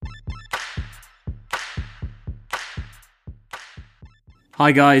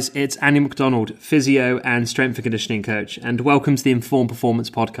Hi guys, it's Andy McDonald, physio and strength and conditioning coach, and welcome to the Informed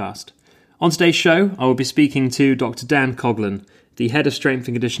Performance podcast. On today's show, I will be speaking to Dr. Dan Coughlin, the head of strength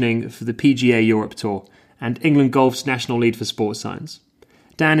and conditioning for the PGA Europe Tour and England Golf's national lead for sports science.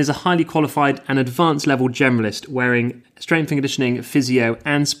 Dan is a highly qualified and advanced level generalist wearing strength and conditioning, physio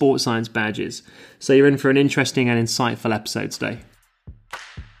and sports science badges, so you're in for an interesting and insightful episode today.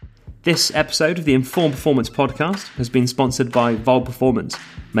 This episode of the Informed Performance podcast has been sponsored by Vol Performance,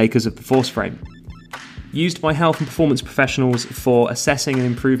 makers of the Force Frame. Used by health and performance professionals for assessing and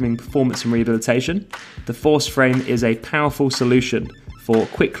improving performance and rehabilitation, the Force Frame is a powerful solution for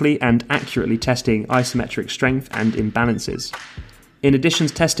quickly and accurately testing isometric strength and imbalances. In addition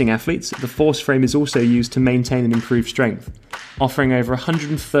to testing athletes, the Force Frame is also used to maintain and improve strength, offering over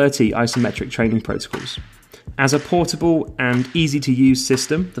 130 isometric training protocols. As a portable and easy-to-use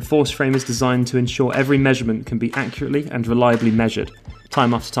system, the Force Frame is designed to ensure every measurement can be accurately and reliably measured,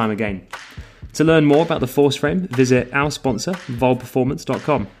 time after time again. To learn more about the Force Frame, visit our sponsor,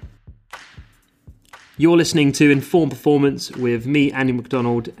 volperformance.com. You're listening to Informed Performance with me, Andy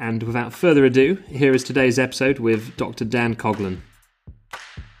McDonald, and without further ado, here is today's episode with Dr. Dan Coughlin.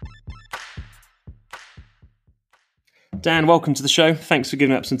 Dan, welcome to the show. Thanks for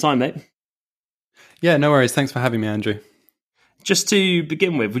giving up some time, mate. Yeah, no worries. Thanks for having me, Andrew. Just to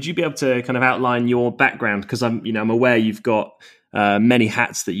begin with, would you be able to kind of outline your background? Because I'm aware you've got many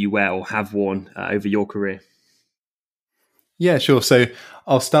hats that you wear or have worn over your career. Yeah, sure. So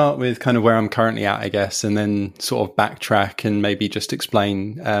I'll start with kind of where I'm currently at, I guess, and then sort of backtrack and maybe just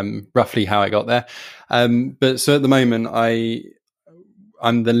explain roughly how I got there. But so at the moment,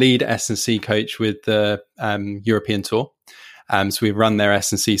 I'm the lead S&C coach with the European Tour. So we've run their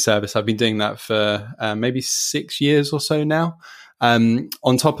S&C service. I've been doing that for maybe 6 years or so now.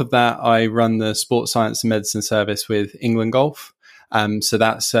 On top of that, I run the sports science and medicine service with England Golf. So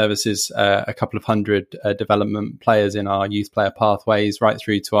that services a couple of hundred development players in our youth player pathways, right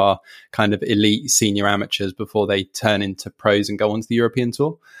through to our kind of elite senior amateurs before they turn into pros and go on to the European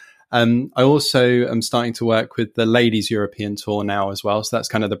Tour. I also am starting to work with the Ladies European Tour now as well. So that's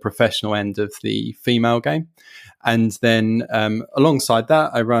kind of the professional end of the female game. And then alongside that,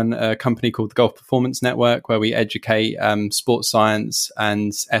 I run a company called the Golf Performance Network, where we educate sports science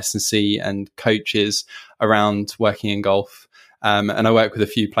and S&C and coaches around working in golf. And I work with a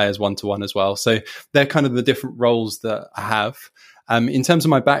few players one-to-one as well. So they're kind of the different roles that I have. In terms of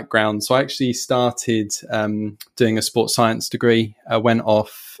my background, so I actually started doing a sports science degree. I went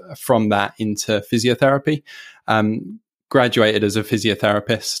off from that into physiotherapy, graduated as a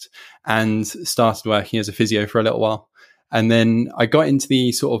physiotherapist and started working as a physio for a little while. And then I got into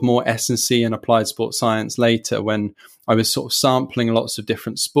the sort of more S&C and applied sports science later when I was sort of sampling lots of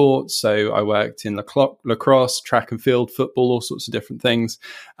different sports. So I worked in lacrosse, track and field, football, all sorts of different things.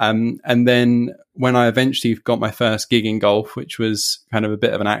 And then when I eventually got my first gig in golf, which was kind of a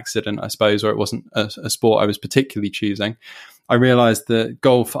bit of an accident, I suppose, or it wasn't a sport I was particularly choosing, I realized that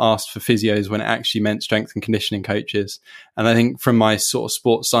golf asked for physios when it actually meant strength and conditioning coaches. And I think from my sort of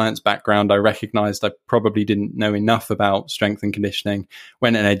sports science background, I recognized I probably didn't know enough about strength and conditioning,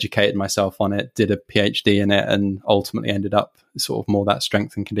 went and educated myself on it, did a PhD in it, and ultimately ended up sort of more that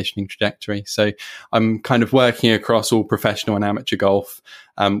strength and conditioning trajectory. So I'm kind of working across all professional and amateur golf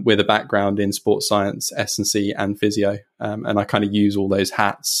with a background in sports science, S&C and physio. And I kind of use all those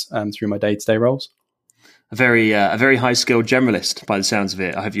hats through my day-to-day roles. A very high skilled generalist by the sounds of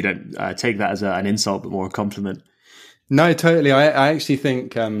it. I hope you don't take that as an insult, but more a compliment. No, totally. I actually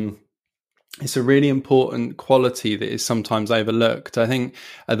think it's a really important quality that is sometimes overlooked. I think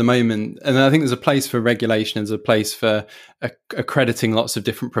at the moment, and I think there's a place for regulation, there's a place for accrediting lots of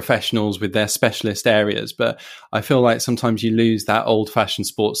different professionals with their specialist areas. But I feel like sometimes you lose that old fashioned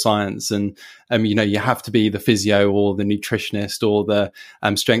sports science and, you have to be the physio or the nutritionist or the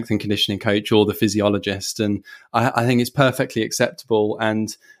strength and conditioning coach or the physiologist. And I think it's perfectly acceptable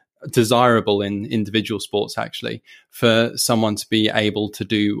and desirable in individual sports actually for someone to be able to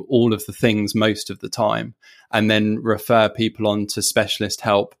do all of the things most of the time and then refer people on to specialist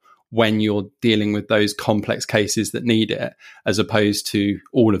help when you're dealing with those complex cases that need it, as opposed to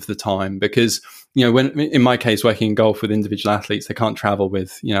all of the time. Because when in my case working in golf with individual athletes, they can't travel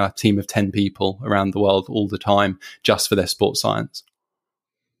with a team of 10 people around the world all the time just for their sports science.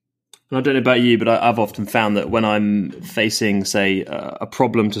 And I don't know about you, but I've often found that when I'm facing, say, a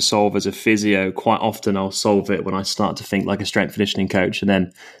problem to solve as a physio, quite often I'll solve it when I start to think like a strength and conditioning coach. And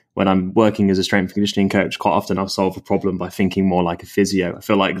then when I'm working as a strength and conditioning coach, quite often I'll solve a problem by thinking more like a physio. I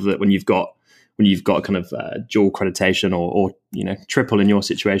feel like that when you've got kind of dual accreditation or triple in your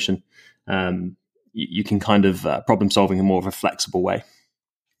situation, you can kind of problem solving in more of a flexible way.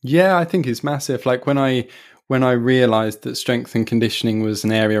 Yeah, I think it's massive. Like when I realized that strength and conditioning was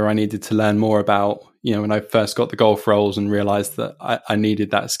an area I needed to learn more about, when I first got the golf roles and realized that I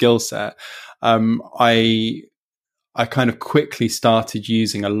needed that skill set, I kind of quickly started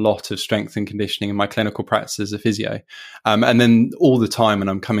using a lot of strength and conditioning in my clinical practice as a physio. And then all the time when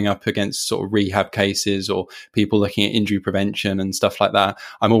I'm coming up against sort of rehab cases or people looking at injury prevention and stuff like that,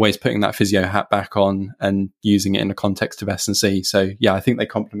 I'm always putting that physio hat back on and using it in the context of S&C. So yeah, I think they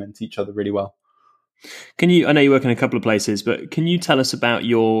complement each other really well. I know you work in a couple of places, but can you tell us about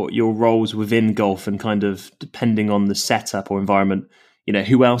your roles within golf and kind of depending on the setup or environment,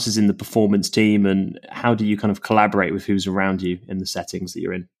 who else is in the performance team and how do you kind of collaborate with who's around you in the settings that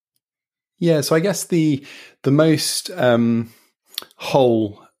you're in? Yeah, so I guess the most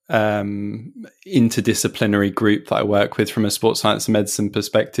whole interdisciplinary group that I work with from a sports science and medicine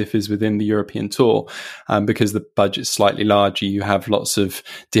perspective is within the European Tour. Because the budget's slightly larger, you have lots of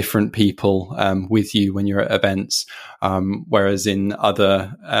different people with you when you're at events, whereas in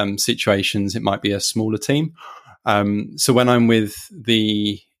other situations, it might be a smaller team. So when I'm with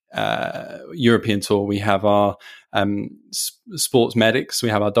the European Tour, we have our sports medics, we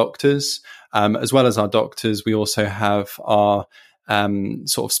have our doctors, as well as our doctors, we also have our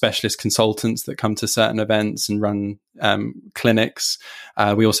sort of specialist consultants that come to certain events and run clinics.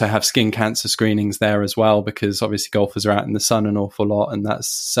 We also have skin cancer screenings there as well, because obviously golfers are out in the sun an awful lot, and that's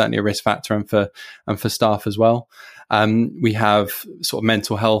certainly a risk factor and for staff as well. We have sort of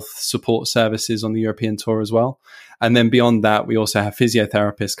mental health support services on the European Tour as well. And then beyond that, we also have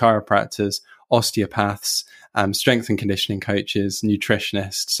physiotherapists, chiropractors, osteopaths, strength and conditioning coaches,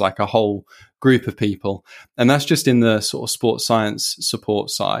 nutritionists, like a whole group of people. And that's just in the sort of sports science support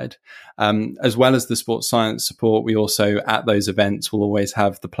side. As well as the sports science support, we also at those events will always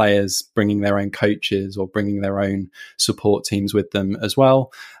have the players bringing their own coaches or bringing their own support teams with them as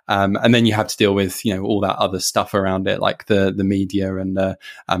well. And then you have to deal with, all that other stuff around it, like the media and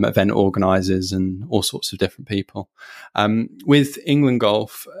event organizers and all sorts of different people. With England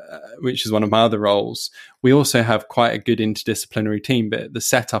Golf, which is one of my other roles, we also have quite a good interdisciplinary team, but the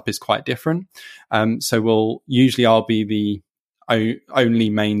setup is quite different. So I'll be the only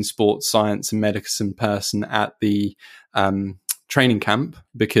main sports science and medicine person at the training camp,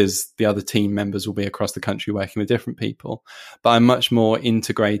 because the other team members will be across the country working with different people. But I'm much more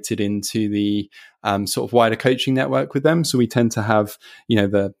integrated into the sort of wider coaching network with them. So we tend to have,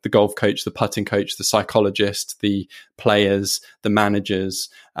 the golf coach, the putting coach, the psychologist, the players, the managers.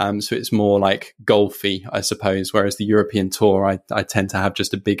 So it's more like golfy, I suppose. Whereas the European Tour, I tend to have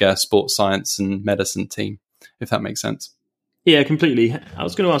just a bigger sports science and medicine team, if that makes sense. Yeah, completely. I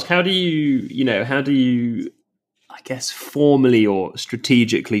was going to ask, how do you, I guess, formally or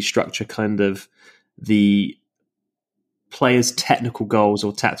strategically structure kind of the players' technical goals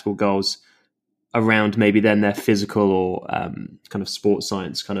or tactical goals around maybe then their physical or kind of sports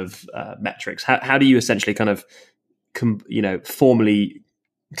science kind of metrics? How do you essentially kind of, formally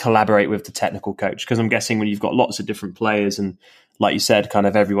collaborate with the technical coach? Because I'm guessing when you've got lots of different players and, like you said, kind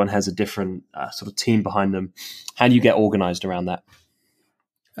of everyone has a different sort of team behind them, how do you get organized around that?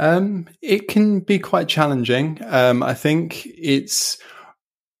 It can be quite challenging. I think it's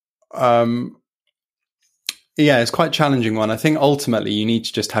quite a challenging one. I think ultimately you need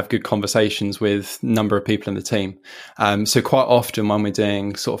to just have good conversations with a number of people in the team. So quite often when we're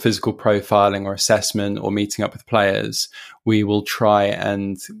doing sort of physical profiling or assessment or meeting up with players, we will try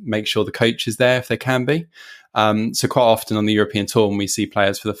and make sure the coach is there if they can be. So quite often on the European Tour, when we see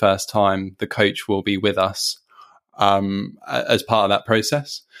players for the first time, the coach will be with us as part of that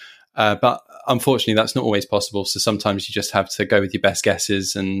process. But unfortunately, that's not always possible. So sometimes you just have to go with your best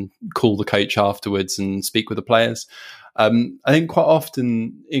guesses and call the coach afterwards and speak with the players. I think quite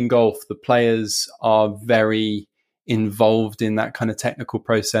often in golf, the players are very involved in that kind of technical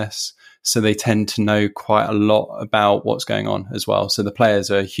process. So they tend to know quite a lot about what's going on as well. So the players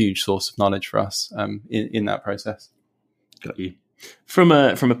are a huge source of knowledge for us in that process. Got you. From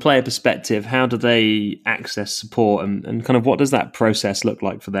a player perspective, how do they access support and kind of what does that process look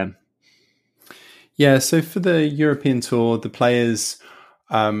like for them? Yeah, so for the European Tour, the players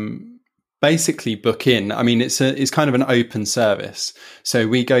basically book in. I mean, it's kind of an open service. So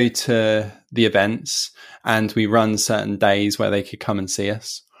we go to the events and we run certain days where they could come and see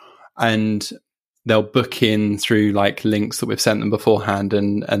us. And they'll book in through like links that we've sent them beforehand,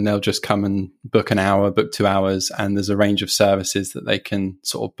 and they'll just come and book an hour, book 2 hours, and there's a range of services that they can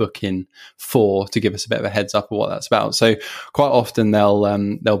sort of book in for to give us a bit of a heads up of what that's about. So quite often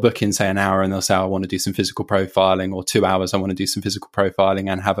they'll book in, say, an hour, and they'll say, I want to do some physical profiling, or 2 hours, I want to do some physical profiling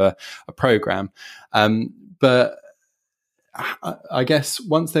and have a program. But I guess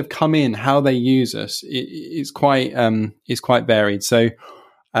once they've come in, how they use us is quite varied. So,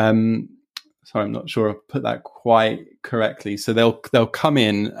 sorry, I'm not sure I put that quite correctly. So they'll come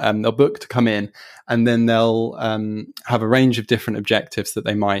in, they'll book to come in, and then they'll have a range of different objectives that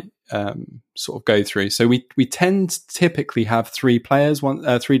they might sort of go through. So we tend to typically have three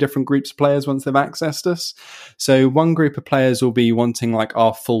different groups of players once they've accessed us. So one group of players will be wanting like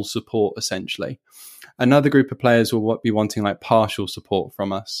our full support essentially. Another group of players will be wanting like partial support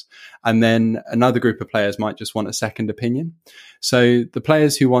from us. And then another group of players might just want a second opinion. So the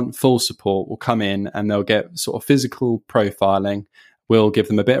players who want full support will come in and they'll get sort of physical profiling. We'll give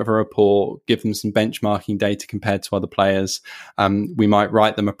them a bit of a report, give them some benchmarking data compared to other players. We might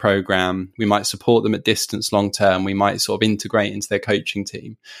write them a program. We might support them at distance long term. We might sort of integrate into their coaching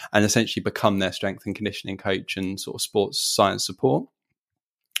team and essentially become their strength and conditioning coach and sort of sports science support.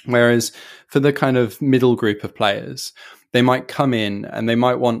 Whereas for the kind of middle group of players, they might come in and they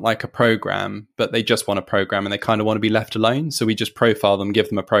might want like a program, but they just want a program and they kind of want to be left alone. So we just profile them, give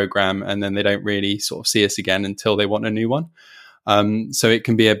them a program, and then they don't really sort of see us again until they want a new one. So it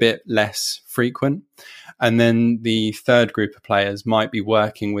can be a bit less frequent. And then the third group of players might be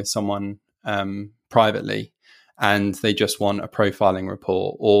working with someone privately, and they just want a profiling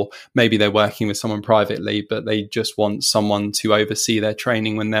report, or maybe they're working with someone privately, but they just want someone to oversee their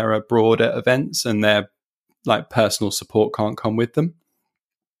training when they're abroad at events and their like personal support can't come with them.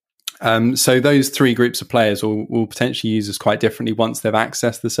 So those three groups of players will potentially use us quite differently once they've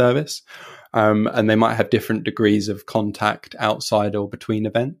accessed the service. And they might have different degrees of contact outside or between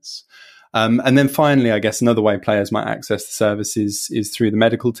events. And then finally, I guess another way players might access the service is through the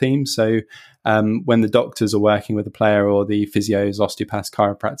medical team. So when the doctors are working with the player, or the physios, osteopaths,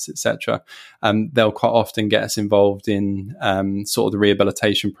 chiropractors, etc., they'll quite often get us involved in sort of the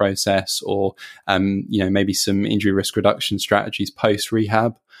rehabilitation process, or maybe some injury risk reduction strategies post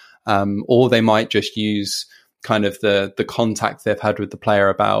rehab, or they might just use kind of the contact they've had with the player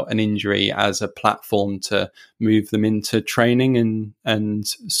about an injury as a platform to move them into training and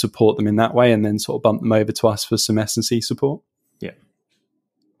support them in that way, and then sort of bump them over to us for some S&C support. Yeah.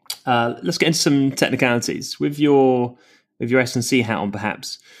 Let's get into some technicalities. With your S&C hat on,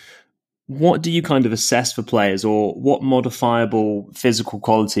 perhaps, what do you kind of assess for players, or what modifiable physical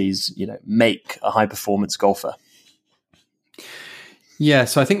qualities, make a high performance golfer? Yeah,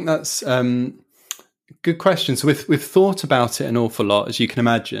 so I think that's good question. So we've thought about it an awful lot, as you can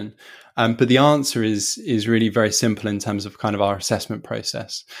imagine, but the answer is really very simple in terms of kind of our assessment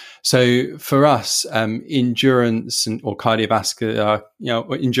process. So for us, endurance or cardiovascular,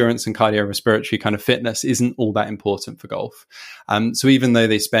 endurance and cardiorespiratory kind of fitness isn't all that important for golf. So even though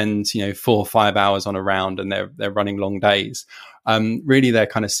they spend 4 or 5 hours on a round and they're running long days, really their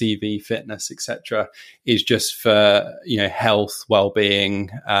kind of CV, fitness, etc., is just for health,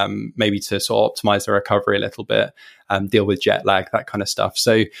 well-being, maybe to sort of optimize their recovery a little bit, deal with jet lag, that kind of stuff.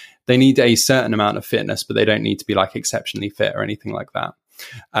 So they need a certain amount of fitness, but they don't need to be like exceptionally fit or anything like that.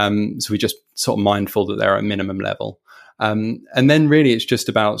 So we're just sort of mindful that they're at a minimum level. And then really it's just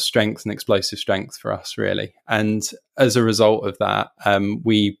about strength and explosive strength for us, really. And as a result of that,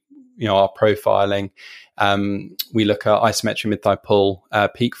 our profiling, we look at isometric mid-thigh pull,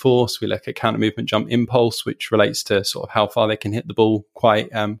 peak force. We look at counter movement jump impulse, which relates to sort of how far they can hit the ball quite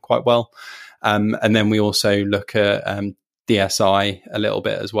well. And then we also look at DSI a little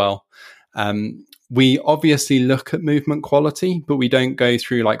bit as well. We obviously look at movement quality, but we don't go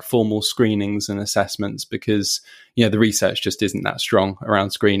through like formal screenings and assessments because, the research just isn't that strong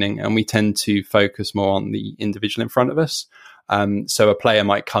around screening, and we tend to focus more on the individual in front of us. So a player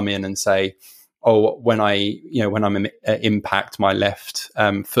might come in and say, oh, when I'm in impact, my left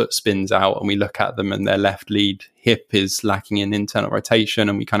foot spins out, and we look at them and their left lead hip is lacking in internal rotation,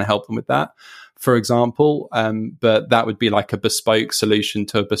 and we kind of help them with that, for example. But that would be like a bespoke solution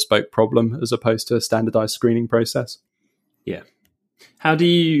to a bespoke problem as opposed to a standardized screening process. Yeah. How do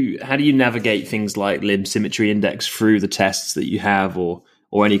you navigate things like limb symmetry index through the tests that you have, or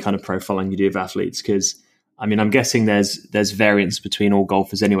any kind of profiling you do of athletes? Because I'm guessing there's variance between all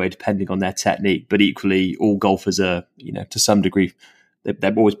golfers anyway, depending on their technique, but equally all golfers are, to some degree,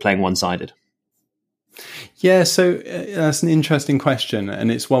 they're always playing one-sided. Yeah, so that's an interesting question,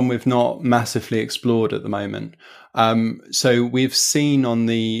 and it's one we've not massively explored at the moment. So we've seen on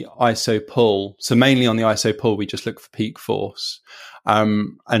the ISO pull, so mainly on the ISO pull, we just look for peak force.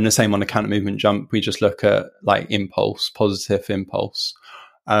 And the same on the counter movement jump, we just look at like impulse, positive impulse.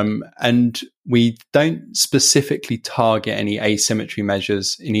 And we don't specifically target any asymmetry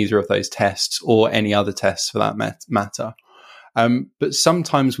measures in either of those tests or any other tests for that matter. But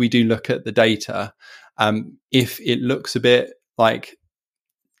sometimes we do look at the data If it looks a bit like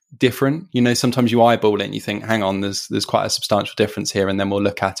different, sometimes you eyeball it and you think, hang on, there's quite a substantial difference here, and then we'll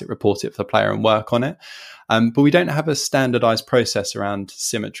look at it, report it for the player, and work on it. But we don't have a standardized process around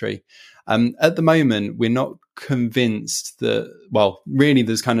symmetry. At the moment, we're not convinced that, really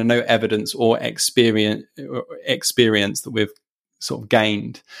there's kind of no evidence or experience that we've sort of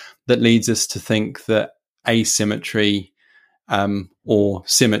gained that leads us to think that asymmetry or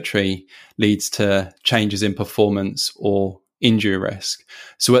symmetry leads to changes in performance or injury risk.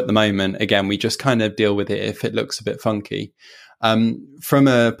 So at the moment, again, we just kind of deal with it if it looks a bit funky. From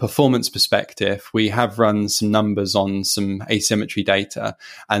a performance perspective, we have run some numbers on some asymmetry data,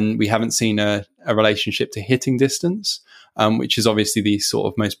 and we haven't seen a relationship to hitting distance, which is obviously the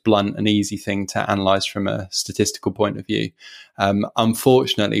sort of most blunt and easy thing to analyze from a statistical point of view.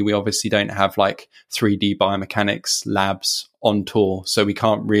 Unfortunately, we obviously don't have like 3D biomechanics labs on tour, so we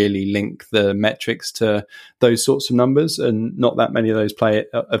can't really link the metrics to those sorts of numbers, and not that many of those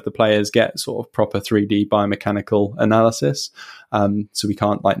players get sort of proper 3D biomechanical analysis. So we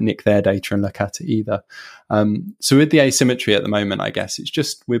can't like nick their data and look at it either. So with the asymmetry at the moment, I guess it's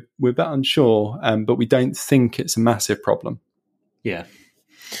just we're a bit unsure, but we don't think it's a massive problem. Yeah.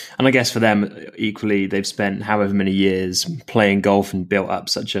 And I guess for them, equally, they've spent however many years playing golf and built up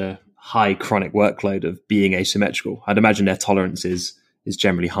such a high chronic workload of being asymmetrical. I'd imagine their tolerance is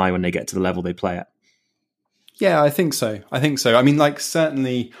generally high when they get to the level they play at. Yeah, I think so. I mean, like,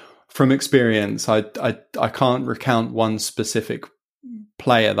 certainly from experience, I can't recount one specific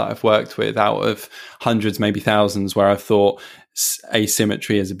player that I've worked with out of hundreds, maybe thousands, where I've thought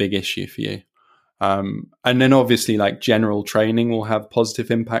asymmetry is a big issue for you. And then obviously, like, general training will have positive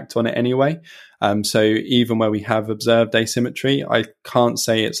impact on it anyway. So even where we have observed asymmetry, I can't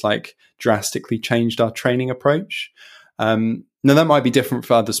say it's like drastically changed our training approach. Now, that might be different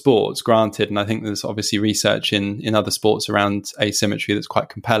for other sports, granted, and I think there's obviously research in other sports around asymmetry that's quite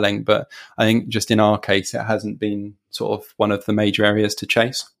compelling, but I think just in our case, it hasn't been sort of one of the major areas to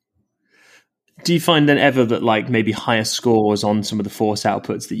chase. Do you find then ever that like maybe higher scores on some of the force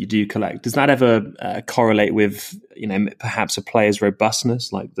outputs that you do collect, does that ever correlate with, perhaps a player's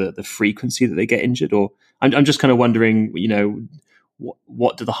robustness, like the frequency that they get injured? Or I'm just kind of wondering,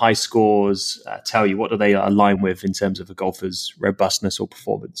 what do the high scores tell you? What do they align with in terms of a golfer's robustness or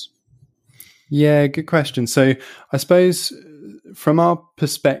performance? Yeah, good question. So I suppose from our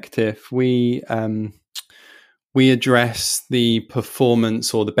perspective, we address the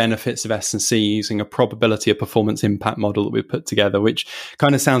performance or the benefits of S&C using a probability of performance impact model that we've put together, which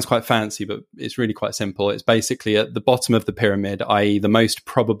kind of sounds quite fancy, but it's really quite simple. It's basically at the bottom of the pyramid, i.e. the most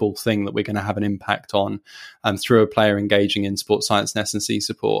probable thing that we're going to have an impact on through a player engaging in sports science and S&C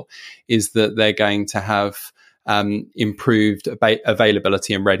support is that they're going to have improved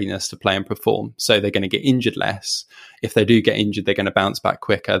availability and readiness to play and perform. So they're going to get injured less. If they do get injured, they're going to bounce back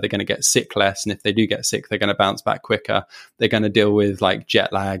quicker. They're going to get sick less. And if they do get sick, they're going to bounce back quicker. They're going to deal with like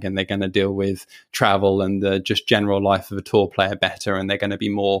jet lag, and they're going to deal with travel and the just general life of a tour player better. And they're going to be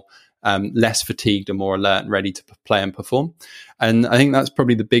more less fatigued and more alert and ready to play and perform. And I think that's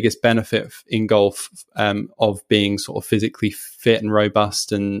probably the biggest benefit in golf of being sort of physically fit and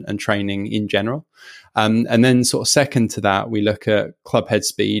robust and training in general. And then sort of second to that, we look at club head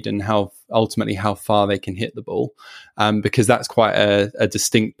speed and how far they can hit the ball, because that's quite a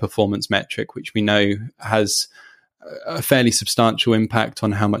distinct performance metric, which we know has a fairly substantial impact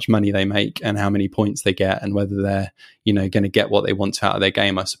on how much money they make and how many points they get, and whether they're, going to get what they want out of their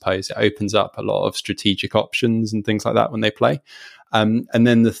game. I suppose it opens up a lot of strategic options and things like that when they play. And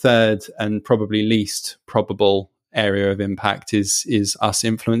then the third and probably least probable area of impact is us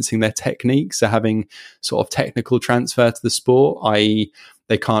influencing their technique. So having sort of technical transfer to the sport, i.e.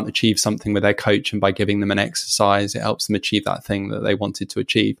 they can't achieve something with their coach, and by giving them an exercise, it helps them achieve that thing that they wanted to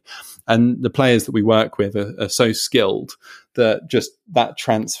achieve. And the players that we work with are so skilled that just that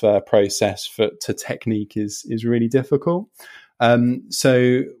transfer process to technique is really difficult.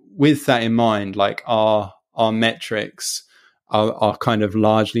 So with that in mind, like our metrics are kind of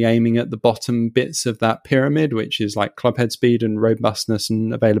largely aiming at the bottom bits of that pyramid, which is like club head speed and robustness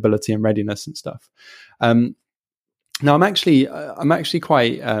and availability and readiness and stuff. Now I'm actually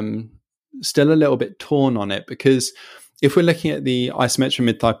quite still a little bit torn on it, because if we're looking at the isometric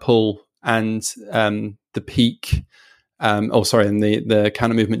mid-thigh pull and the peak, and the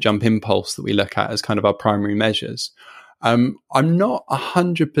counter movement jump impulse that we look at as kind of our primary measures, I'm not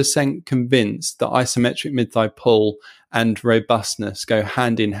 100% convinced that isometric mid-thigh pull and robustness go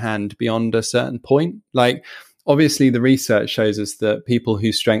hand in hand beyond a certain point. Like, obviously the research shows us that people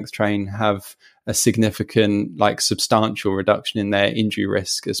who strength train have a significant, like substantial reduction in their injury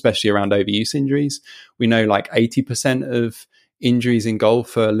risk, especially around overuse injuries. We know like 80% of injuries in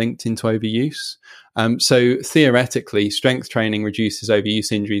golf are linked into overuse. So theoretically, strength training reduces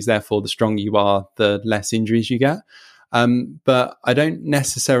overuse injuries. Therefore, the stronger you are, the less injuries you get. But I don't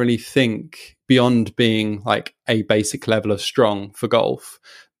necessarily think beyond being like a basic level of strong for golf,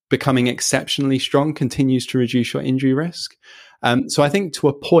 becoming exceptionally strong continues to reduce your injury risk. So I think to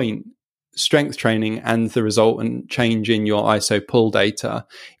a point, strength training and the resultant change in your ISO pull data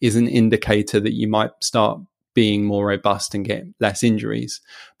is an indicator that you might start being more robust and get less injuries.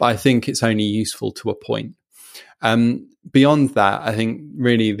 But I think it's only useful to a point. Beyond that, I think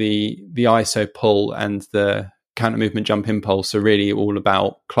really the ISO pull and the counter movement jump impulse are really all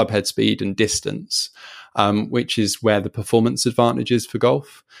about club head speed and distance, which is where the performance advantage is for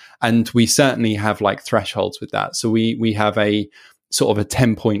golf. And we certainly have like thresholds with that. So we have a sort of a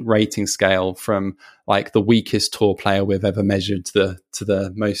 10-point rating scale from like the weakest tour player we've ever measured to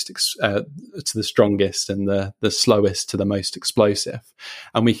the most to the strongest, and the slowest to the most explosive,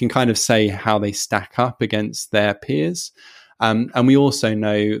 and we can kind of say how they stack up against their peers. And we also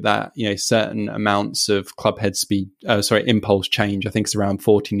know that, you know, certain amounts of club head speed, impulse change, I think it's around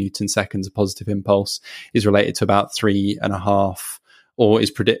 40 Newton seconds of positive impulse, is related to about 3.5, or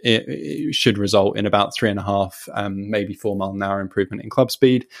it should result in about 3.5, maybe 4 mile an hour improvement in club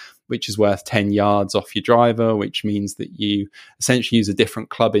speed, which is worth 10 yards off your driver, which means that you essentially use a different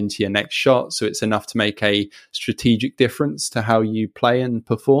club into your next shot. So it's enough to make a strategic difference to how you play and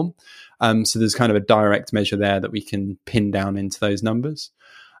perform. So there's kind of a direct measure there that we can pin down into those numbers.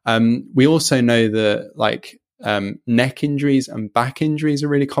 We also know that like neck injuries and back injuries are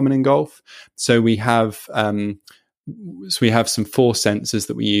really common in golf. So we have some force sensors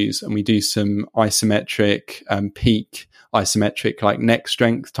that we use, and we do some isometric peak isometric like neck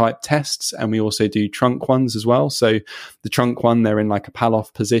strength type tests, and we also do trunk ones as well. So the trunk one, they're in like a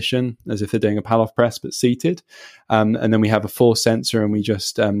Pallof position as if they're doing a Pallof press but seated, and then we have a force sensor, and we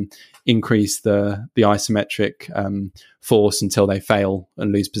just increase the isometric force until they fail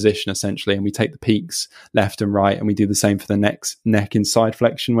and lose position essentially, and we take the peaks left and right, and we do the same for the neck inside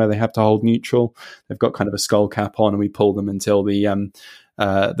flexion where they have to hold neutral. They've got kind of a skull cap on, and we pull them until they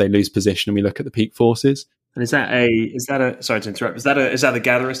lose position, and we look at the peak forces. And is that sorry to interrupt, is that the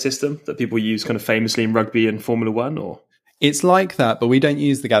gatherer system that people use kind of famously in rugby and Formula One, or? It's like that, but we don't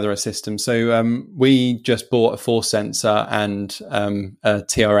use the gatherer system. So we just bought a force sensor and a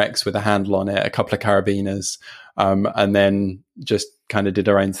TRX with a handle on it, a couple of carabiners, and then just kind of did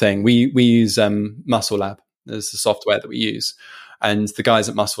our own thing. We use Muscle Lab as the software that we use. And the guys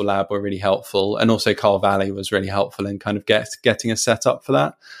at Muscle Lab were really helpful. And also Carl Valley was really helpful in kind of getting us set up for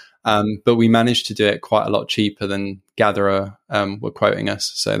that. But we managed to do it quite a lot cheaper than Gatherer were quoting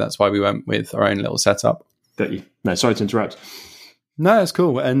us. So that's why we went with our own little setup. Got you. No, sorry to interrupt. No, that's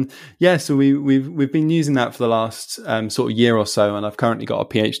cool. And yeah, so we've been using that for the last sort of year or so. And I've currently got a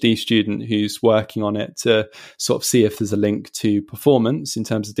PhD student who's working on it to sort of see if there's a link to performance in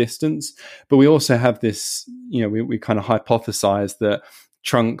terms of distance. But we also have this, you know, we kind of hypothesize that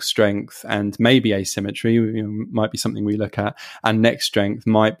trunk strength and maybe asymmetry, you know, might be something we look at, and neck strength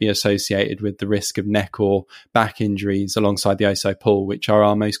might be associated with the risk of neck or back injuries alongside the ISO pull, which are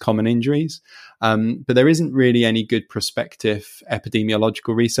our most common injuries. But there isn't really any good prospective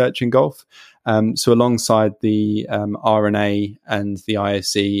epidemiological research in golf. So alongside the RNA and the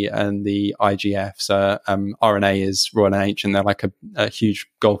IOC and the IGF, so RNA is Royal NH, and they're like a huge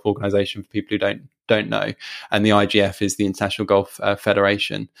golf organization for people who don't know, and the IGF is the International Golf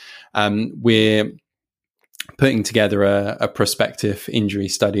Federation. We're putting together a prospective injury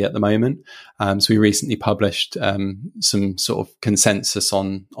study at the moment. So we recently published some sort of consensus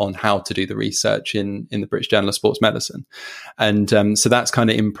on how to do the research in the British Journal of Sports Medicine. And so that's kind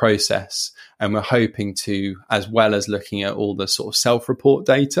of in process. And we're hoping to, as well as looking at all the sort of self-report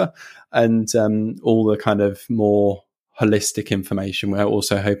data and all the kind of more holistic information, we're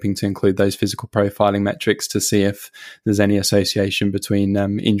also hoping to include those physical profiling metrics to see if there's any association between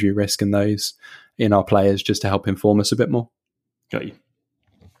injury risk and those in our players, just to help inform us a bit more. Got you.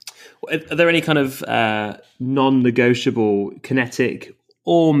 Are there any kind of non-negotiable kinetic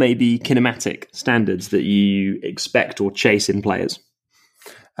or maybe kinematic standards that you expect or chase in players?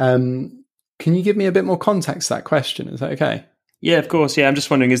 Can you give me a bit more context to that question? Is that okay? Yeah, of course. Yeah, I'm just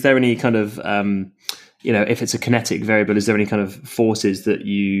wondering, is there any kind of, if it's a kinetic variable, is there any kind of forces that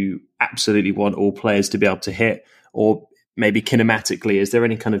you absolutely want all players to be able to hit? Or maybe kinematically, is there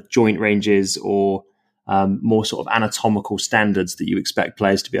any kind of joint ranges or more sort of anatomical standards that you expect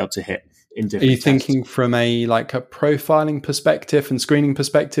players to be able to hit? in different Are you tests. thinking from a profiling perspective and screening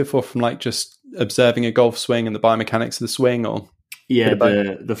perspective, or from just observing a golf swing and the biomechanics of the swing, or? Yeah,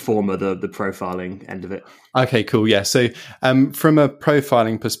 the former, the profiling end of it. Okay, cool. Yeah. So from a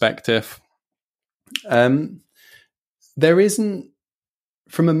profiling perspective, there isn't,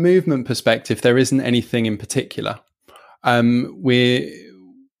 from a movement perspective, there isn't anything in particular.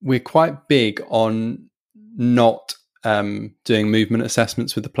 We're quite big on not doing movement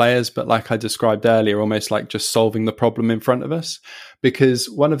assessments with the players, but like I described earlier, almost like just solving the problem in front of us. Because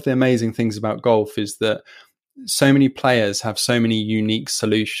one of the amazing things about golf is that so many players have so many unique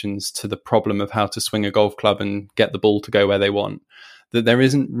solutions to the problem of how to swing a golf club and get the ball to go where they want, that there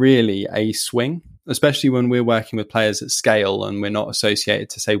isn't really a swing, especially when we're working with players at scale and we're not associated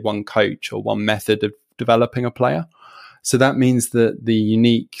to, say, one coach or one method of developing a player. So that means that the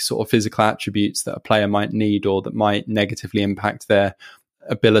unique sort of physical attributes that a player might need or that might negatively impact their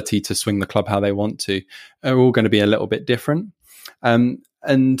ability to swing the club how they want to are all going to be a little bit different.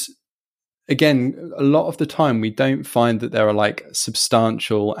 And again, a lot of the time we don't find that there are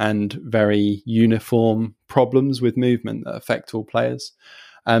substantial and very uniform problems with movement that affect all players.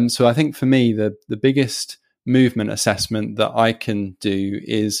 So I think for me, the biggest movement assessment that I can do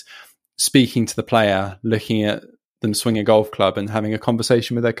is speaking to the player, looking at them swing a golf club and having a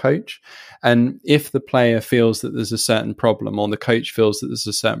conversation with their coach. And if the player feels that there's a certain problem, or the coach feels that there's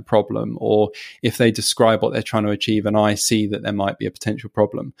a certain problem, or if they describe what they're trying to achieve and I see that there might be a potential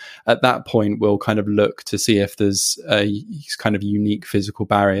problem, at that point we'll kind of look to see if there's a kind of unique physical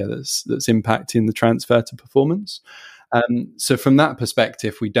barrier that's impacting the transfer to performance. So from that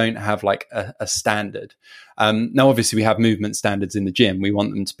perspective, we don't have a standard. Now, obviously, we have movement standards in the gym. We want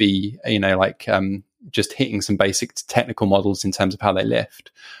them to be, just hitting some basic technical models in terms of how they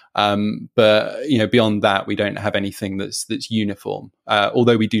lift. But beyond that, we don't have anything that's uniform.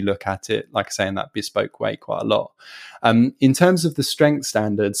 Although we do look at it, like I say, in that bespoke way quite a lot. In terms of the strength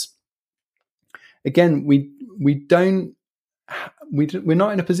standards, again, we're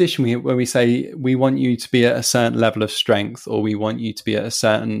not in a position where we say we want you to be at a certain level of strength, or we want you to be at a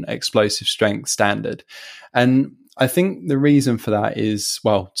certain explosive strength standard. And I think the reason for that is,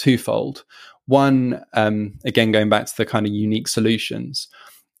 well, twofold. One, again, going back to the kind of unique solutions,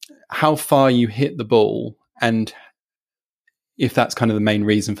 how far you hit the ball, and if that's kind of the main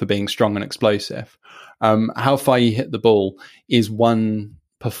reason for being strong and explosive, how far you hit the ball is one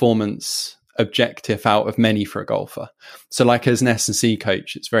performance objective out of many for a golfer. So as an S&C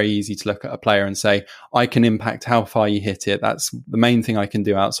coach, it's very easy to look at a player and say, I can impact how far you hit it. That's the main thing I can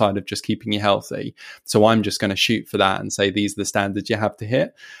do outside of just keeping you healthy. So I'm just going to shoot for that and say, these are the standards you have to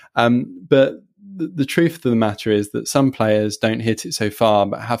hit. But the truth of the matter is that some players don't hit it so far,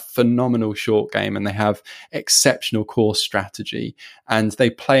 but have phenomenal short game, and they have exceptional course strategy, and they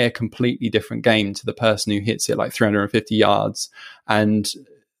play a completely different game to the person who hits it 350 yards and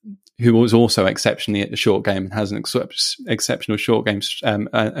who was also exceptionally at the short game and has an exceptional short game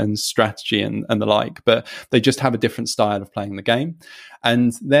and strategy and the like, but they just have a different style of playing the game.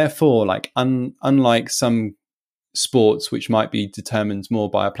 And therefore, unlike some sports which might be determined more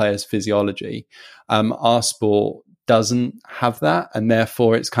by a player's physiology, our sport doesn't have that, and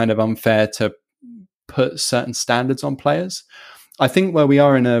therefore it's kind of unfair to put certain standards on players. I think where we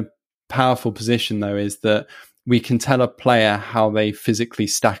are in a powerful position, though, is that we can tell a player how they physically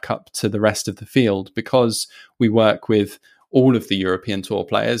stack up to the rest of the field, because we work with all of the European Tour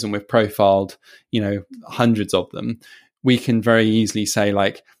players and we've profiled, hundreds of them. We can very easily say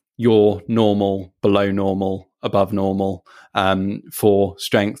you're normal, below normal, above normal for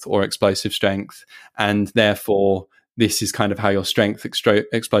strength or explosive strength. And therefore, this is kind of how your strength,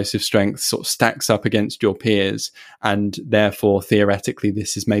 explosive strength sort of stacks up against your peers. And therefore, theoretically,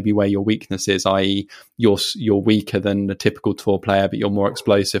 this is maybe where your weakness is, i.e. you're weaker than a typical tour player, but you're more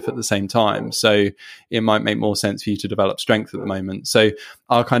explosive at the same time. So it might make more sense for you to develop strength at the moment. So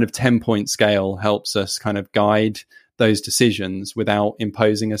our kind of 10-point scale helps us kind of guide those decisions without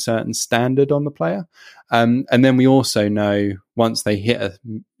imposing a certain standard on the player. And then we also know once they hit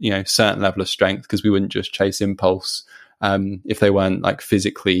a certain level of strength, because we wouldn't just chase impulse if they weren't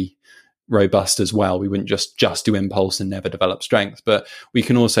physically robust as well. We wouldn't just do impulse and never develop strength. But we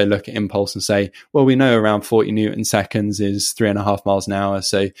can also look at impulse and say, well, we know around 40 Newton seconds is 3.5 miles an hour.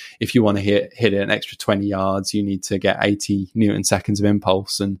 So if you want to hit it an extra 20 yards, you need to get 80 Newton seconds of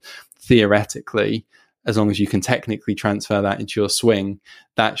impulse. And theoretically, as long as you can technically transfer that into your swing,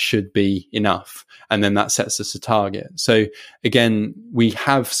 that should be enough. And then that sets us a target. So again, we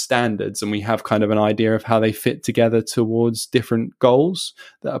have standards and we have kind of an idea of how they fit together towards different goals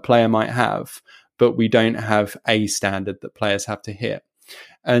that a player might have, but we don't have a standard that players have to hit.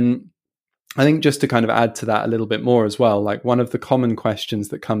 And I think just to kind of add to that a little bit more as well, like one of the common questions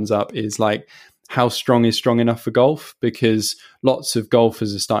that comes up is like, how strong is strong enough for golf? Because lots of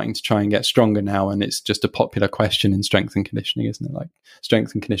golfers are starting to try and get stronger now. And it's just a popular question in strength and conditioning, isn't it? Like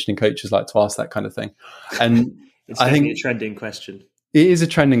strength and conditioning coaches like to ask that kind of thing. And it's definitely a trending question. It is a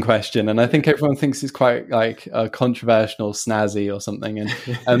trending question, and I think everyone thinks it's quite like controversial, snazzy, or something. And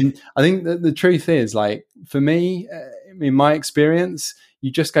I think that the truth is, like for me, in my experience,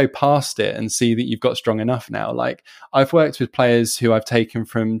 you just go past it and see that you've got strong enough now. Like I've worked with players who I've taken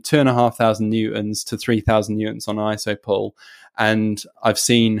from 2,500 newtons to 3,000 newtons on an ISO pull, and I've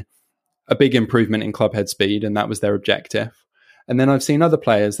seen a big improvement in club head speed, and that was their objective. And then I've seen other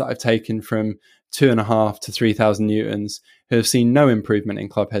players that I've taken from 2.5 to 3,000 newtons who have seen no improvement in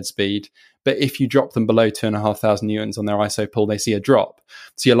club head speed. But if you drop them below 2,500 newtons on their ISO pull, they see a drop.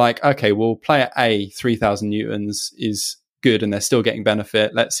 So you're like, okay, well, player A, 3,000 newtons is good and they're still getting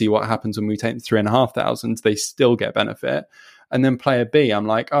benefit. Let's see what happens when we take them 3,500. They still get benefit. And then player B, I'm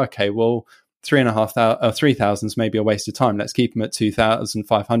like, okay, well, 3,000 is maybe a waste of time. Let's keep them at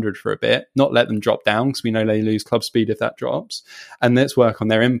 2,500 for a bit, not let them drop down because we know they lose club speed if that drops. And let's work on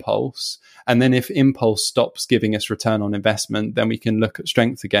their impulse. And then if impulse stops giving us return on investment, then we can look at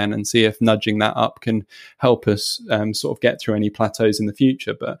strength again and see if nudging that up can help us sort of get through any plateaus in the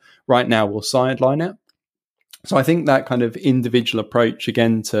future. But right now we'll sideline it. So I think that kind of individual approach,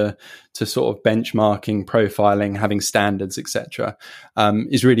 again, to sort of benchmarking, profiling, having standards, etc.,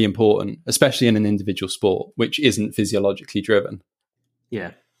 is really important, especially in an individual sport, which isn't physiologically driven.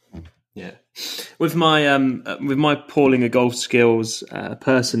 Yeah. With my appalling golf skills,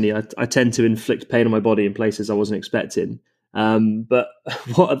 personally, I tend to inflict pain on my body in places I wasn't expecting. But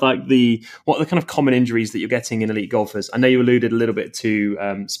what are the kind of common injuries that you're getting in elite golfers? I know you alluded a little bit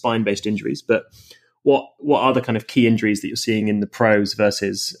to spine-based injuries, but what are the kind of key injuries that you're seeing in the pros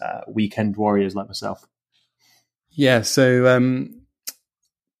versus weekend warriors like myself? Yeah, so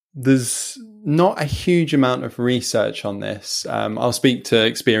there's not a huge amount of research on this. I'll speak to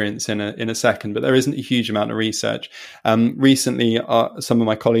experience in a second, but there isn't a huge amount of research. Recently, some of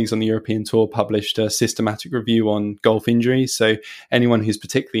my colleagues on the European Tour published a systematic review on golf injuries. So anyone who's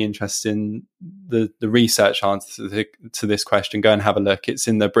particularly interested in the research answer to this question, go and have a look. It's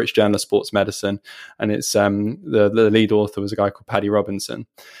in the British Journal of Sports Medicine, and it's the lead author was a guy called Paddy Robinson.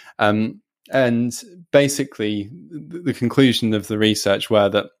 And basically, the conclusion of the research were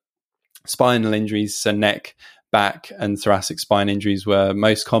that spinal injuries, so neck, back, and thoracic spine injuries were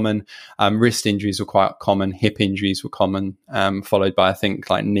most common. Wrist injuries were quite common. Hip injuries were common, followed by, I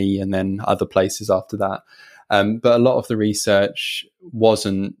think, like knee and then other places after that. But a lot of the research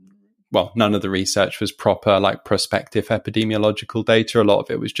none of the research was proper, like prospective epidemiological data. A lot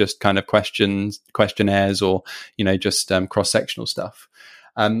of it was just kind of questionnaires or, just cross-sectional stuff.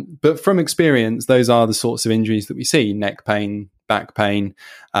 But from experience, those are the sorts of injuries that we see: neck pain, back pain,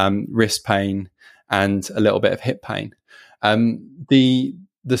 wrist pain, and a little bit of hip pain. The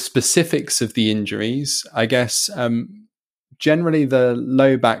specifics of the injuries, I guess, generally the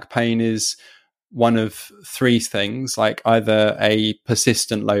low back pain is one of three things, like either a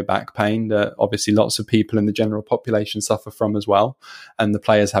persistent low back pain that obviously lots of people in the general population suffer from as well, and the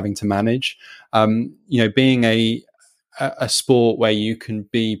players having to manage. Being a sport where you can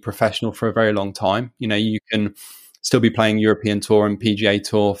be professional for a very long time, you can still be playing European Tour and PGA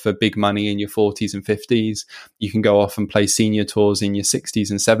Tour for big money in your 40s and 50s. You can go off and play senior tours in your 60s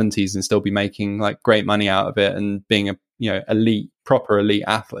and 70s and still be making like great money out of it and being a proper elite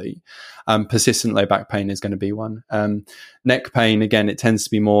athlete. Persistent low back pain is going to be one. Neck pain, again, it tends to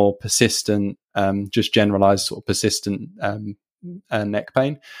be more persistent, just generalized sort of persistent neck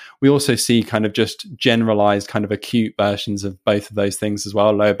pain. We also see kind of just generalized kind of acute versions of both of those things as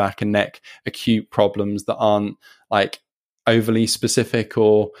well, low back and neck acute problems that aren't like overly specific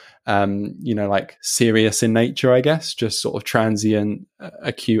or like serious in nature, I guess, just sort of transient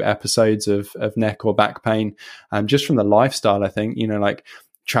acute episodes of neck or back pain, just from the lifestyle. I think like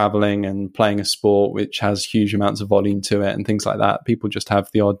traveling and playing a sport which has huge amounts of volume to it and things like that, people just have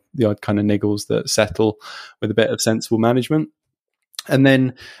the odd kind of niggles that settle with a bit of sensible management. And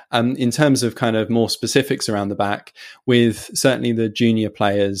then in terms of kind of more specifics around the back, with certainly the junior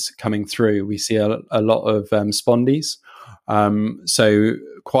players coming through, we see a lot of spondies. So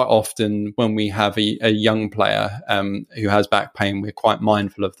quite often when we have a young player who has back pain, we're quite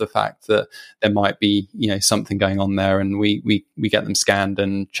mindful of the fact that there might be something going on there, and we get them scanned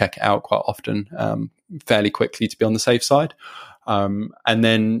and check it out quite often fairly quickly to be on the safe side. And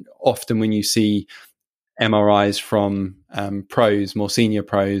then often when you see MRIs from pros, more senior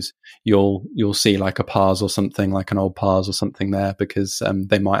pros, you'll see like a PARS or something, like an old PARS or something there, because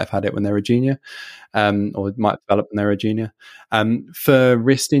they might have had it when they were a junior, or it might develop when they were a junior. For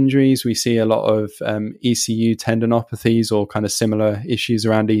wrist injuries, we see a lot of ECU tendinopathies or kind of similar issues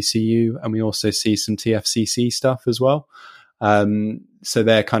around ECU, and we also see some TFCC stuff as well. So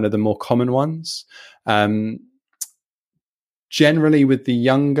they're kind of the more common ones. Generally, with the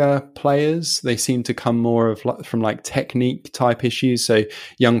younger players, they seem to come more from like technique type issues. So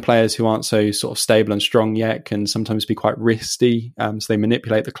young players who aren't so sort of stable and strong yet can sometimes be quite wristy. So they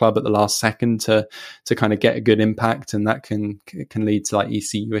manipulate the club at the last second to kind of get a good impact, and that can lead to like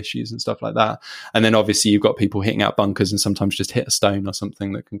ECU issues and stuff like that. And then obviously you've got people hitting out bunkers and sometimes just hit a stone or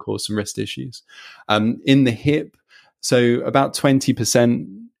something that can cause some wrist issues. In the hip, so about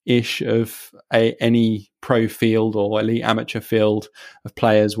 20% ish of any pro field or elite amateur field of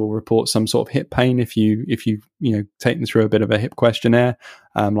players will report some sort of hip pain if you take them through a bit of a hip questionnaire,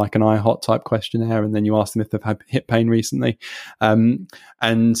 like an IHOT type questionnaire, and then you ask them if they've had hip pain recently.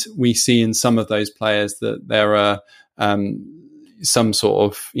 And we see in some of those players that there are some sort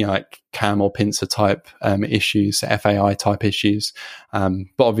of, like cam or pincer type issues, FAI type issues, but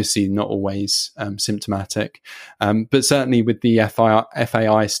obviously not always symptomatic. But certainly with the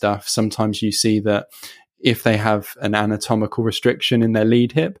FAI stuff, sometimes you see that if they have an anatomical restriction in their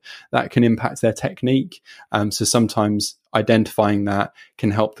lead hip, that can impact their technique. So sometimes identifying that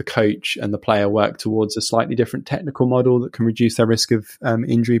can help the coach and the player work towards a slightly different technical model that can reduce their risk of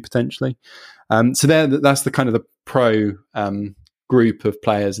injury potentially. So that's the kind of the pro group of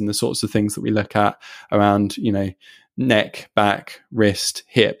players and the sorts of things that we look at around, neck, back, wrist,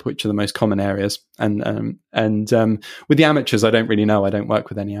 hip, which are the most common areas. And with the amateurs, I don't really know. I don't work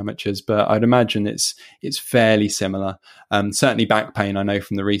with any amateurs, but I'd imagine it's fairly similar. Certainly back pain, I know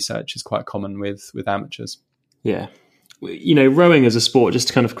from the research, is quite common with amateurs. Yeah. Rowing as a sport, just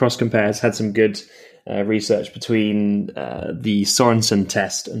to kind of cross compare, has had some good research between the Sorensen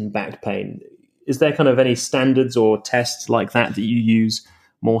test and back pain. Is there kind of any standards or tests like that you use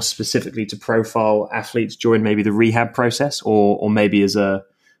more specifically to profile athletes during maybe the rehab process, or maybe as a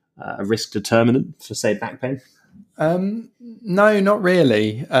risk determinant for, say, back pain? No, not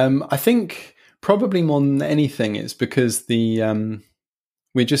really. I think probably more than anything, it's because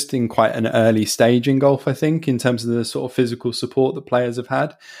we're just in quite an early stage in golf, I think, in terms of the sort of physical support that players have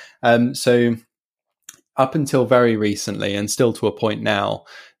had. So up until very recently, and still to a point now,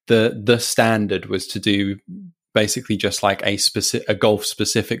 the standard was to do basically just like a golf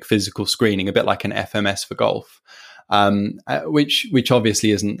specific physical screening, a bit like an FMS for golf, which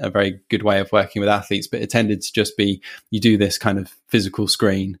obviously isn't a very good way of working with athletes, but it tended to just be, you do this kind of physical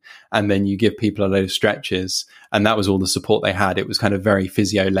screen and then you give people a load of stretches, and that was all the support they had. It was kind of very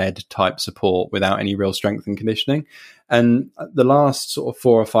physio-led type support without any real strength and conditioning. And the last sort of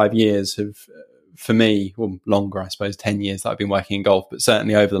 4 or 5 years have, for me, well, longer, I suppose, 10 years that I've been working in golf, but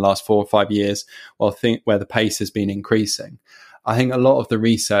certainly over the last 4 or 5 years, where the pace has been increasing, I think a lot of the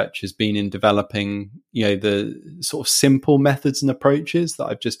research has been in developing, the sort of simple methods and approaches that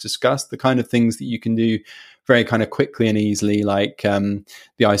I've just discussed, the kind of things that you can do very kind of quickly and easily, like the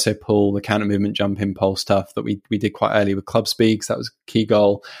ISO pull, the counter movement jump impulse stuff that we did quite early with Club Speaks. That was a key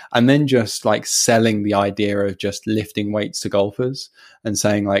goal. And then just like selling the idea of just lifting weights to golfers and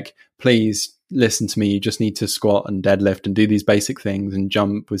saying like, please listen to me, you just need to squat and deadlift and do these basic things and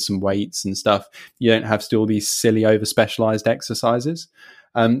jump with some weights and stuff. You don't have to do all these silly over specialized exercises.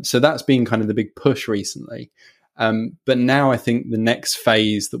 So that's been kind of the big push recently. But now I think the next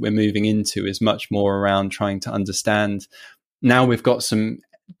phase that we're moving into is much more around trying to understand. Now we've got some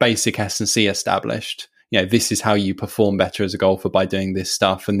basic S&C established. This is how you perform better as a golfer, by doing this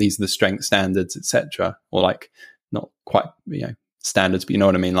stuff, and these are the strength standards, etc. Or like not quite, standards, but you know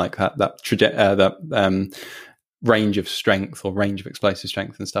what I mean, like that range of strength or range of explosive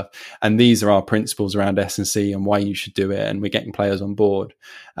strength and stuff. And these are our principles around S&C and why you should do it, and we're getting players on board.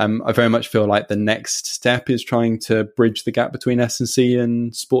 I very much feel like the next step is trying to bridge the gap between S&C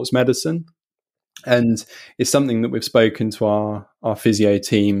and sports medicine, and it's something that we've spoken to our physio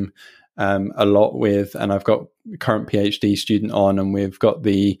team a lot with, and I've got a current PhD student on, and we've got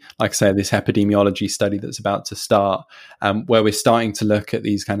this epidemiology study that's about to start, where we're starting to look at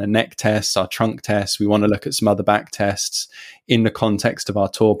these kind of neck tests, our trunk tests. We want to look at some other back tests in the context of our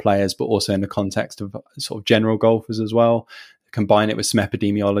tour players, but also in the context of sort of general golfers as well, combine it with some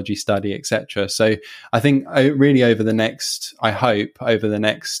epidemiology study, etc. So I think really over the next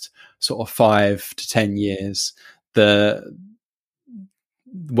sort of 5 to 10 years,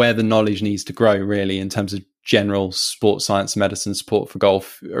 where the knowledge needs to grow really in terms of general sports science and medicine support for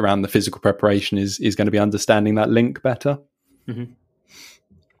golf around the physical preparation is going to be understanding that link better. Mm-hmm.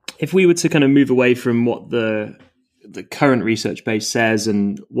 If we were to kind of move away from what the current research base says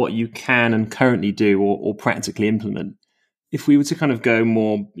and what you can and currently do or practically implement, if we were to kind of go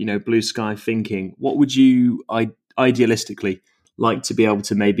more, blue sky thinking, what would you idealistically like to be able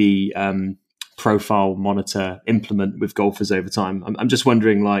to maybe profile, monitor, implement with golfers over time? I'm just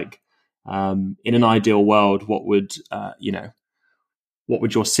wondering, like, in an ideal world, what would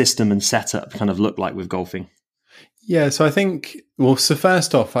your system and setup kind of look like with golfing? Yeah, so I think, so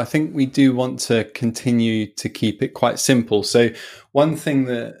first off, I think we do want to continue to keep it quite simple. So one thing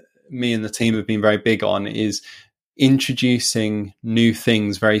that me and the team have been very big on is introducing new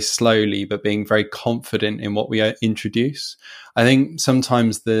things very slowly, but being very confident in what we introduce. I think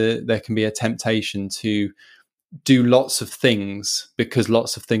sometimes there can be a temptation to do lots of things because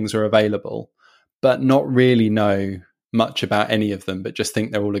lots of things are available, but not really know much about any of them, but just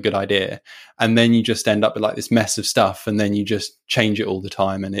think they're all a good idea. And then you just end up with like this mess of stuff, and then you just change it all the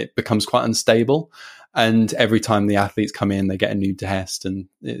time, and it becomes quite unstable. And every time the athletes come in, they get a new test, and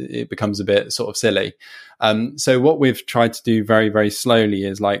it becomes a bit sort of silly. So what we've tried to do very, very slowly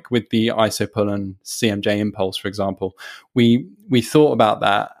is, like with the ISOPUL and CMJ Impulse, for example, we thought about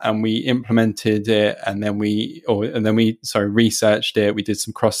that and we implemented it, and then we researched it. We did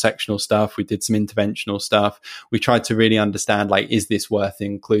some cross-sectional stuff. We did some interventional stuff. We tried to really understand, like, is this worth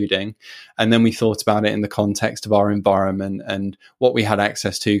including? And then we thought about it in the context of our environment and what we had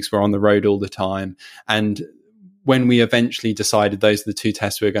access to, because we're on the road all the time. And when we eventually decided those are the two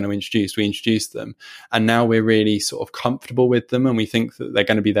tests we were going to introduce, we introduced them. And now we're really sort of comfortable with them, and we think that they're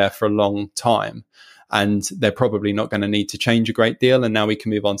going to be there for a long time. And they're probably not going to need to change a great deal. And now we can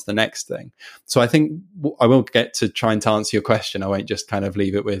move on to the next thing. So I think I will get to trying to answer your question. I won't just kind of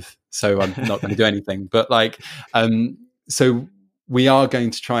leave it with, so I'm not going to do anything. But so we are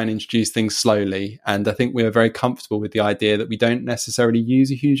going to try and introduce things slowly. And I think we are very comfortable with the idea that we don't necessarily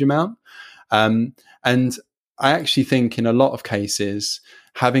use a huge amount. And I actually think in a lot of cases,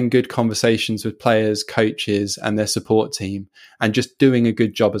 having good conversations with players, coaches, and their support team, and just doing a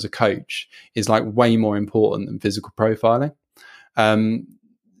good job as a coach is like way more important than physical profiling.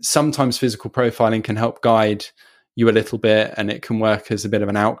 Sometimes physical profiling can help guide you a little bit, and it can work as a bit of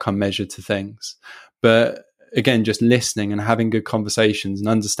an outcome measure to things. But again, just listening and having good conversations and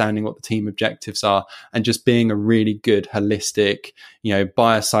understanding what the team objectives are, and just being a really good, holistic,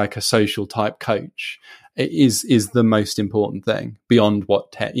 biopsychosocial type coach is the most important thing. Beyond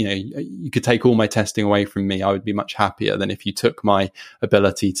what you could take all my testing away from me, I would be much happier than if you took my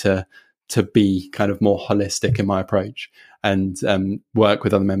ability to be kind of more holistic in my approach and work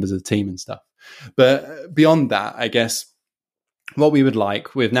with other members of the team and stuff. But beyond that, I guess what we would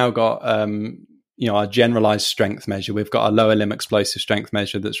like, we've now got our generalized strength measure. We've got a lower limb explosive strength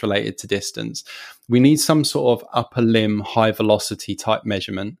measure that's related to distance. We need some sort of upper limb high velocity type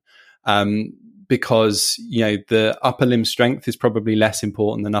measurement, because the upper limb strength is probably less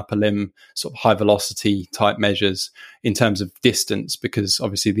important than upper limb sort of high velocity type measures in terms of distance, because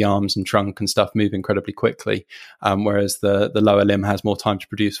obviously the arms and trunk and stuff move incredibly quickly, whereas the lower limb has more time to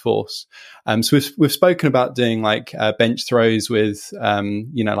produce force. So we've spoken about doing like bench throws with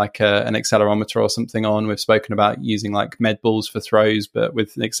like an accelerometer or something on. We've spoken about using like med balls for throws, but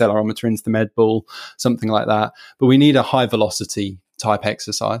with an accelerometer into the med ball, something like that. But we need a high velocity type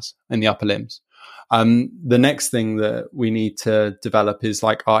exercise in the upper limbs. The next thing that we need to develop is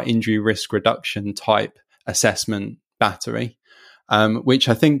like our injury risk reduction type assessment battery, which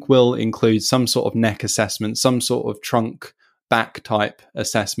I think will include some sort of neck assessment, some sort of trunk back type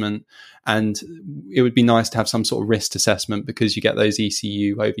assessment. And it would be nice to have some sort of wrist assessment, because you get those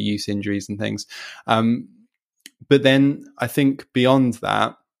ECU overuse injuries and things. But then I think beyond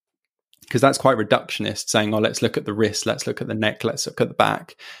that, because that's quite reductionist, saying, let's look at the wrist, let's look at the neck, let's look at the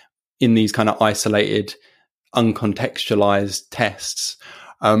back, in these kind of isolated, uncontextualized tests.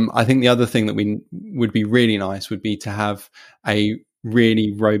 I think the other thing that would be really nice would be to have a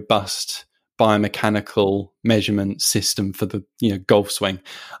really robust biomechanical measurement system for the golf swing.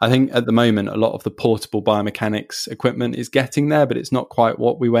 I think at the moment a lot of the portable biomechanics equipment is getting there, but it's not quite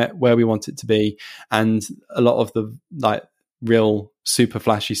where we want it to be. And a lot of the like real super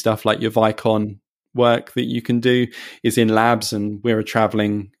flashy stuff, like your Vicon work that you can do, is in labs, and we're a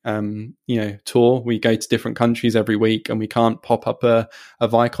traveling tour. We go to different countries every week, and we can't pop up a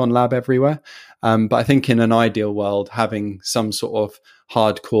Vicon lab everywhere. But I think in an ideal world, having some sort of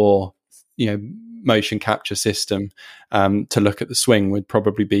hardcore motion capture system to look at the swing would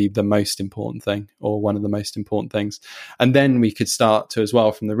probably be the most important thing, or one of the most important things. And then we could start to, as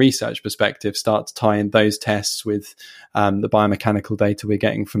well, from the research perspective, start to tie in those tests with the biomechanical data we're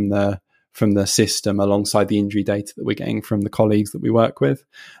getting from the system, alongside the injury data that we're getting from the colleagues that we work with.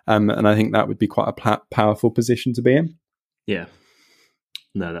 And I think that would be quite a powerful position to be in. Yeah.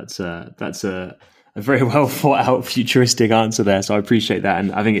 No, that's a very well thought out futuristic answer there. So I appreciate that.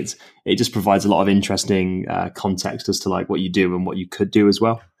 And I think it just provides a lot of interesting context as to like what you do and what you could do as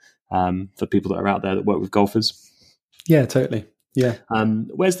well, for people that are out there that work with golfers. Yeah, totally. Yeah.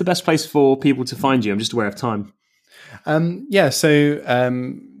 Where's the best place for people to find you? I'm just aware of time.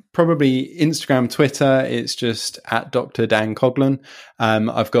 So probably Instagram, Twitter. It's just at Dr. Dan Coghlan.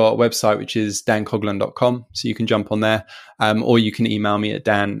 I've got a website, which is dancoghlan.com. So you can jump on there, or you can email me at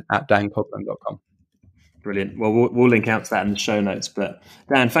dan@dancoghlan.com. Brilliant. Well, we'll link out to that in the show notes. But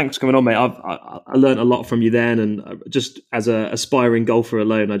Dan, thanks for coming on, mate. I learned a lot from you then, and just as an aspiring golfer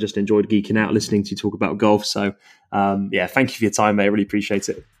alone, I just enjoyed geeking out listening to you talk about golf. So, thank you for your time, mate. I really appreciate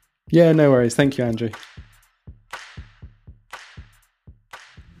it. Yeah, no worries. Thank you, Andrew.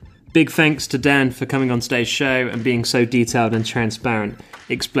 Big thanks to Dan for coming on today's show and being so detailed and transparent,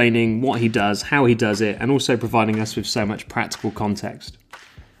 explaining what he does, how he does it, and also providing us with so much practical context.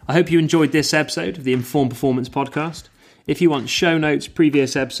 I hope you enjoyed this episode of the Informed Performance Podcast. If you want show notes,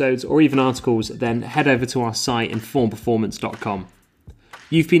 previous episodes, or even articles, then head over to our site, informedperformance.com.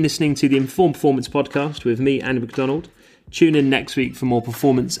 You've been listening to the Informed Performance Podcast with me, Andy McDonald. Tune in next week for more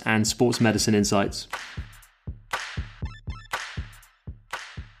performance and sports medicine insights.